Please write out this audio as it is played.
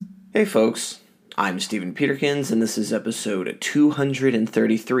Hey folks, I'm Stephen Peterkins, and this is episode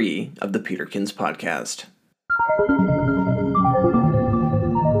 233 of the Peterkins Podcast.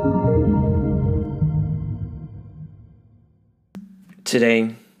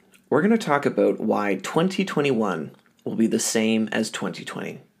 Today, we're going to talk about why 2021 will be the same as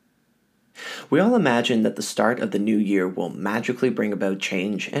 2020. We all imagine that the start of the new year will magically bring about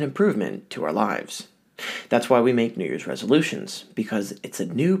change and improvement to our lives. That's why we make New Year's resolutions, because it's a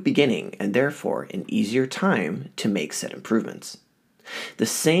new beginning and therefore an easier time to make said improvements. The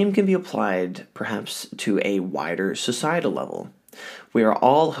same can be applied perhaps to a wider societal level. We are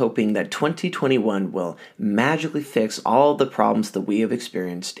all hoping that 2021 will magically fix all the problems that we have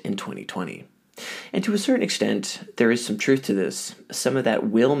experienced in 2020. And to a certain extent, there is some truth to this. Some of that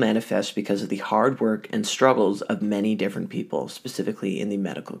will manifest because of the hard work and struggles of many different people, specifically in the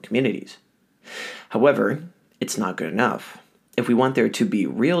medical communities. However, it's not good enough. If we want there to be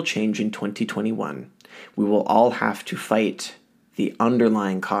real change in 2021, we will all have to fight the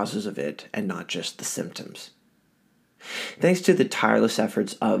underlying causes of it and not just the symptoms. Thanks to the tireless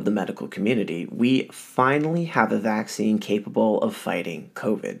efforts of the medical community, we finally have a vaccine capable of fighting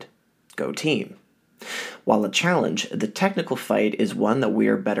COVID. Go team! While a challenge, the technical fight is one that we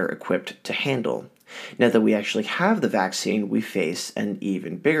are better equipped to handle. Now that we actually have the vaccine, we face an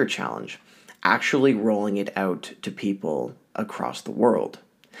even bigger challenge: actually rolling it out to people across the world.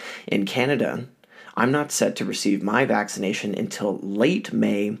 In Canada, I'm not set to receive my vaccination until late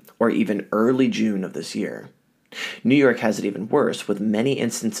May or even early June of this year. New York has it even worse, with many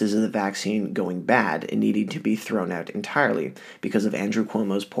instances of the vaccine going bad and needing to be thrown out entirely because of Andrew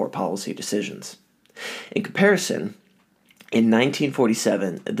Cuomo's poor policy decisions. In comparison, in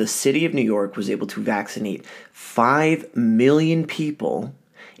 1947, the city of New York was able to vaccinate 5 million people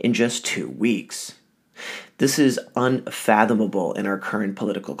in just 2 weeks. This is unfathomable in our current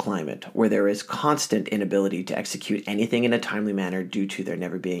political climate, where there is constant inability to execute anything in a timely manner due to there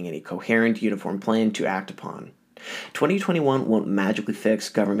never being any coherent, uniform plan to act upon. 2021 won't magically fix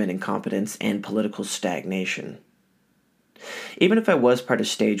government incompetence and political stagnation. Even if I was part of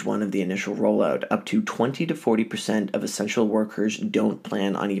stage 1 of the initial rollout, up to 20 to 40% of essential workers don't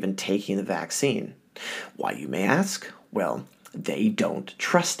plan on even taking the vaccine. Why, you may ask? Well, they don't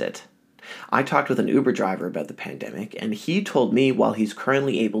trust it. I talked with an Uber driver about the pandemic, and he told me while he's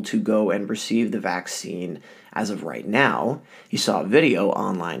currently able to go and receive the vaccine as of right now, he saw a video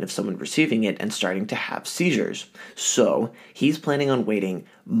online of someone receiving it and starting to have seizures. So he's planning on waiting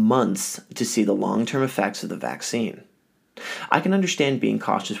months to see the long-term effects of the vaccine. I can understand being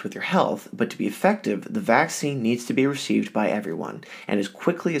cautious with your health, but to be effective, the vaccine needs to be received by everyone and as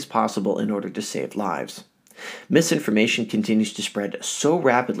quickly as possible in order to save lives. Misinformation continues to spread so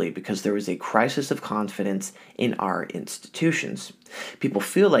rapidly because there is a crisis of confidence in our institutions. People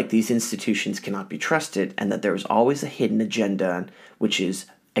feel like these institutions cannot be trusted and that there is always a hidden agenda which is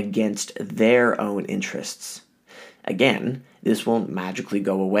against their own interests. Again, this won't magically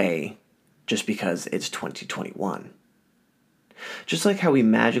go away just because it's 2021. Just like how we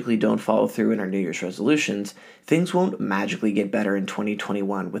magically don't follow through in our New Year's resolutions, things won't magically get better in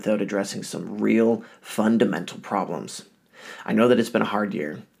 2021 without addressing some real fundamental problems. I know that it's been a hard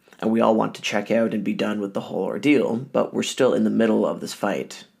year, and we all want to check out and be done with the whole ordeal, but we're still in the middle of this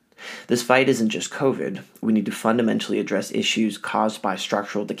fight. This fight isn't just COVID. We need to fundamentally address issues caused by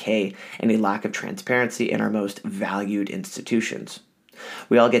structural decay and a lack of transparency in our most valued institutions.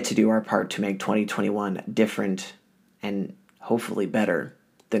 We all get to do our part to make 2021 different and hopefully better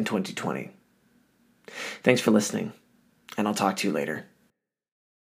than 2020. Thanks for listening, and I'll talk to you later.